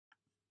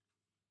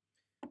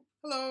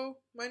Hello,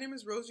 my name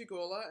is Rose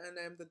Ugoalah, and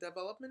I am the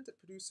development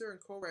producer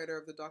and co-writer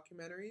of the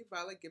documentary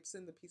Violet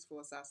Gibson, the Peaceful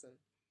Assassin.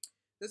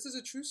 This is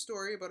a true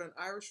story about an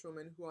Irish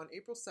woman who on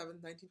April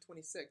 7,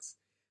 1926,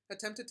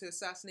 attempted to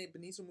assassinate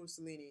Benito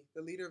Mussolini,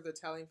 the leader of the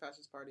Italian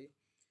Fascist Party.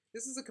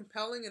 This is a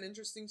compelling and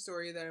interesting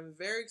story that I'm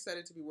very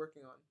excited to be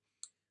working on.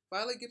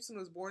 Violet Gibson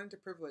was born into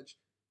privilege.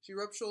 She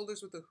rubbed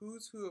shoulders with the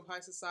who's who of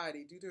high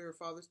society due to her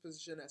father's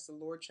position as the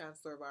Lord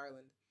Chancellor of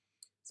Ireland.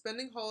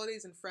 Spending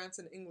holidays in France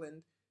and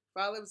England,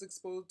 Violet was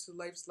exposed to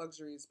life's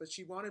luxuries, but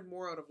she wanted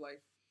more out of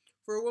life.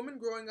 For a woman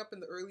growing up in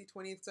the early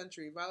 20th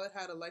century, Violet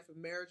had a life of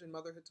marriage and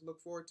motherhood to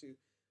look forward to,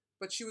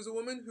 but she was a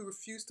woman who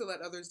refused to let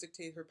others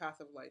dictate her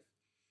path of life.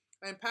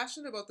 I am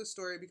passionate about this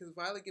story because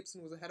Violet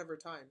Gibson was ahead of her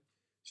time.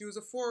 She was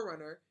a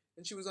forerunner,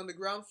 and she was on the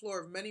ground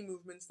floor of many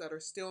movements that are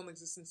still in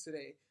existence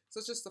today,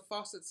 such as the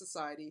Fawcett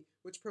Society,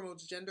 which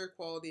promotes gender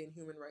equality and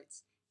human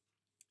rights.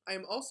 I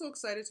am also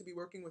excited to be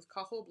working with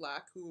Cathal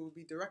Black, who will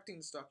be directing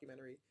this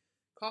documentary.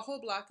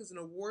 Cathal Black is an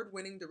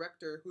award-winning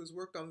director who has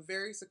worked on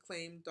various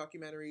acclaimed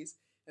documentaries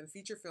and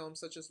feature films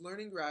such as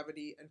Learning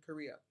Gravity and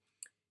Korea.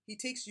 He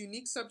takes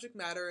unique subject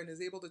matter and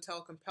is able to tell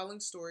a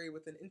compelling story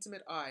with an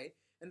intimate eye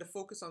and to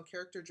focus on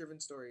character-driven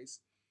stories.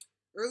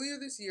 Earlier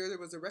this year, there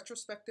was a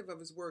retrospective of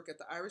his work at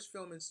the Irish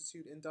Film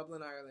Institute in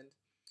Dublin, Ireland.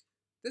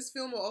 This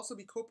film will also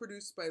be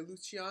co-produced by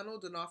Luciano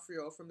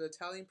D'Onofrio from the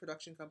Italian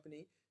production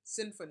company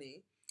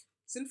Sinfony.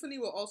 Sinfony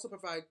will also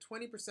provide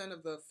 20%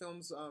 of the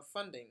film's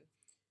funding.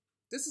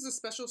 This is a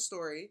special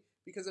story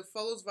because it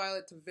follows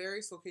Violet to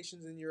various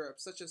locations in Europe,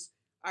 such as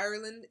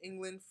Ireland,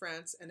 England,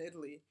 France, and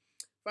Italy.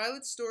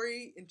 Violet's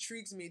story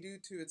intrigues me due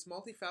to its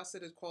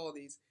multifaceted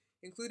qualities,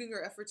 including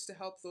her efforts to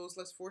help those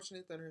less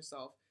fortunate than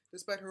herself,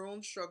 despite her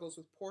own struggles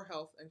with poor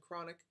health and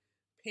chronic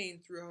pain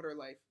throughout her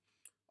life.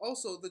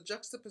 Also, the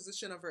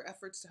juxtaposition of her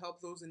efforts to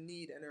help those in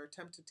need and her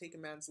attempt to take a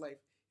man's life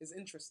is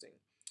interesting.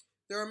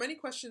 There are many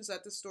questions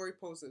that this story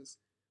poses.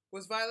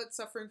 Was Violet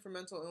suffering from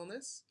mental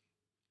illness?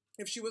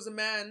 If she was a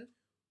man,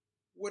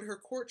 would her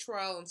court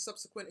trial and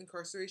subsequent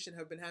incarceration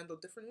have been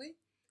handled differently?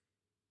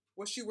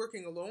 Was she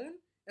working alone?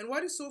 And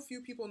why do so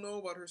few people know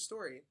about her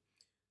story?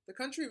 The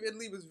country of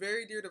Italy was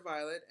very dear to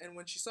Violet, and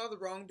when she saw the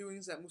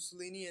wrongdoings that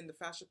Mussolini and the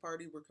Fascist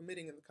Party were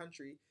committing in the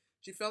country,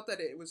 she felt that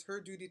it was her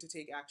duty to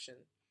take action.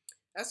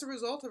 As a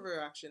result of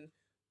her action,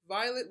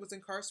 Violet was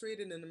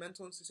incarcerated in a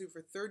mental institute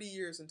for 30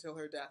 years until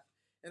her death,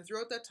 and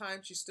throughout that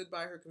time she stood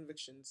by her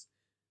convictions.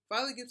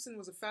 Violet Gibson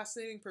was a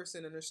fascinating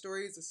person, and her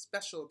story is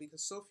special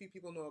because so few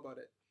people know about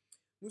it.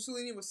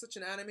 Mussolini was such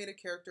an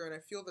animated character, and I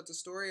feel that the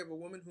story of a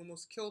woman who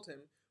almost killed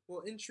him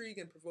will intrigue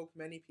and provoke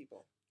many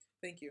people.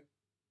 Thank you.